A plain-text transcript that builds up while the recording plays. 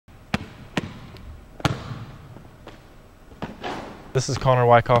This is Connor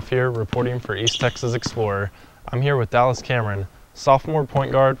Wyckoff here, reporting for East Texas Explorer. I'm here with Dallas Cameron, sophomore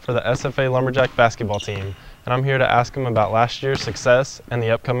point guard for the SFA Lumberjack basketball team, and I'm here to ask him about last year's success and the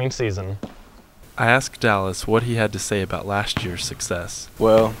upcoming season. I asked Dallas what he had to say about last year's success.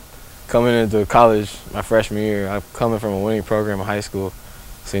 Well, coming into college my freshman year, I'm coming from a winning program in high school,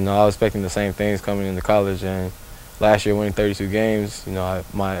 so I was expecting the same things coming into college, and last year winning 32 games,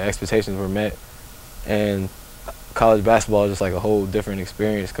 my expectations were met, and college basketball is just like a whole different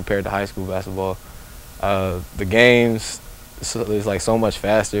experience compared to high school basketball. The games is like so much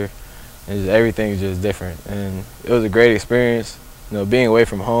faster, and just everything is just different. And it was a great experience. Being away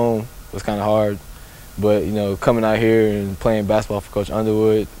from home was kind of hard, but coming out here and playing basketball for Coach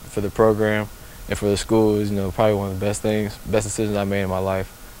Underwood, for the program, and for the school is probably one of the best decisions I made in my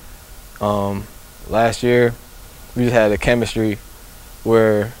life. Last year, we just had a chemistry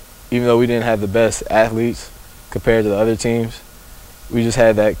where even though we didn't have the best athletes compared to the other teams, we just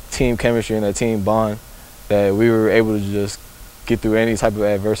had that team chemistry and that team bond that we were able to just get through any type of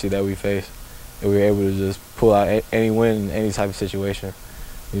adversity that we faced, and we were able to just pull out any win in any type of situation.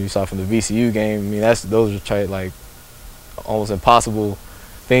 You saw from the VCU game, those were like almost impossible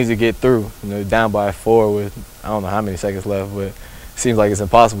things to get through. Down by 4 with I don't know how many seconds left, but it seems like it's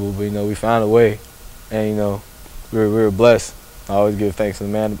impossible. But we found a way, and we were blessed. I always give thanks to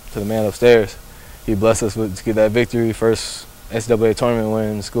the man upstairs. He blessed us to get that victory, first NCAA tournament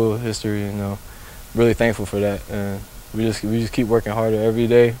win in school history. Really thankful for that, and we just keep working harder every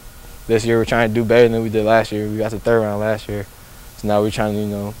day. This year we're trying to do better than we did last year. We got to the 3rd round last year, so now we're trying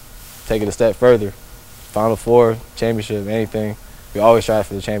to take it a step further. Final Four, championship, anything. We always strive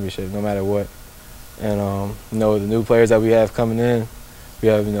for the championship, no matter what. And the new players that we have coming in, we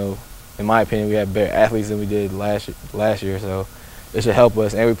have in my opinion, we have better athletes than we did last year. So it should help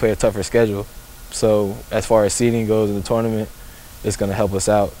us, and we play a tougher schedule. So as far as seeding goes in the tournament, it's going to help us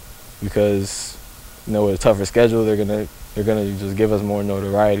out because with a tougher schedule, they're gonna just give us more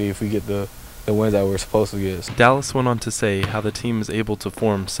notoriety if we get the wins that we're supposed to get. Dallas went on to say how the team is able to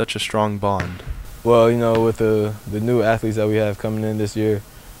form such a strong bond. Well, with the new athletes that we have coming in this year,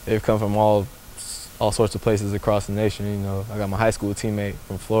 they've come from all sorts of places across the nation. I got my high school teammate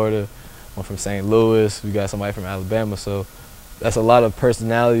from Florida, one from St. Louis, we got somebody from Alabama. So that's a lot of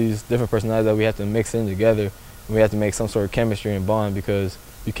personalities, different personalities that we have to mix in together. And we have to make some sort of chemistry and bond because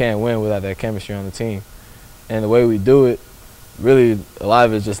you can't win without that chemistry on the team. And the way we do it, really, a lot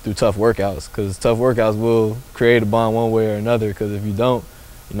of it is just through tough workouts, because tough workouts will create a bond one way or another, because if you don't,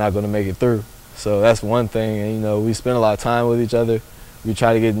 you're not going to make it through. So that's one thing, and we spend a lot of time with each other. We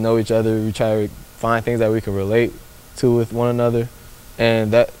try to get to know each other. We try to find things that we can relate to with one another,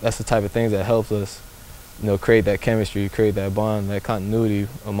 and that's the type of things that helps us create that chemistry, create that bond, that continuity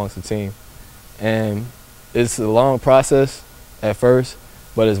amongst the team. And it's a long process at first,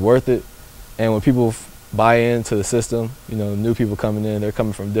 but it's worth it. And when people buy into the system, new people coming in, they're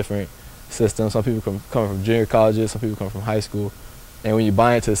coming from different systems. Some people come from junior colleges, some people come from high school. And when you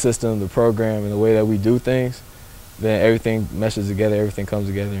buy into the system, the program, and the way that we do things, then everything meshes together, everything comes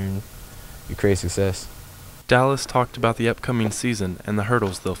together, and you create success. Dallas talked about the upcoming season and the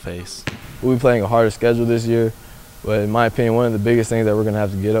hurdles they'll face. We'll be playing a harder schedule this year, but in my opinion, one of the biggest things that we're going to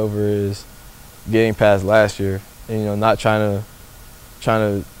have to get over is getting past last year, and not trying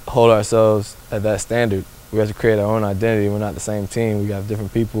to hold ourselves at that standard. We have to create our own identity. We're not the same team. We got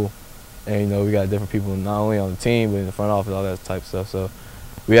different people, and we got different people not only on the team but in the front office, all that type of stuff. So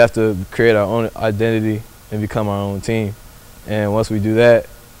we have to create our own identity and become our own team. And once we do that,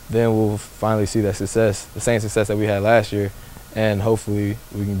 then we'll finally see that success, the same success that we had last year, and hopefully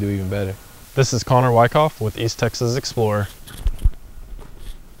we can do even better. This is Connor Wyckoff with East Texas Explorer.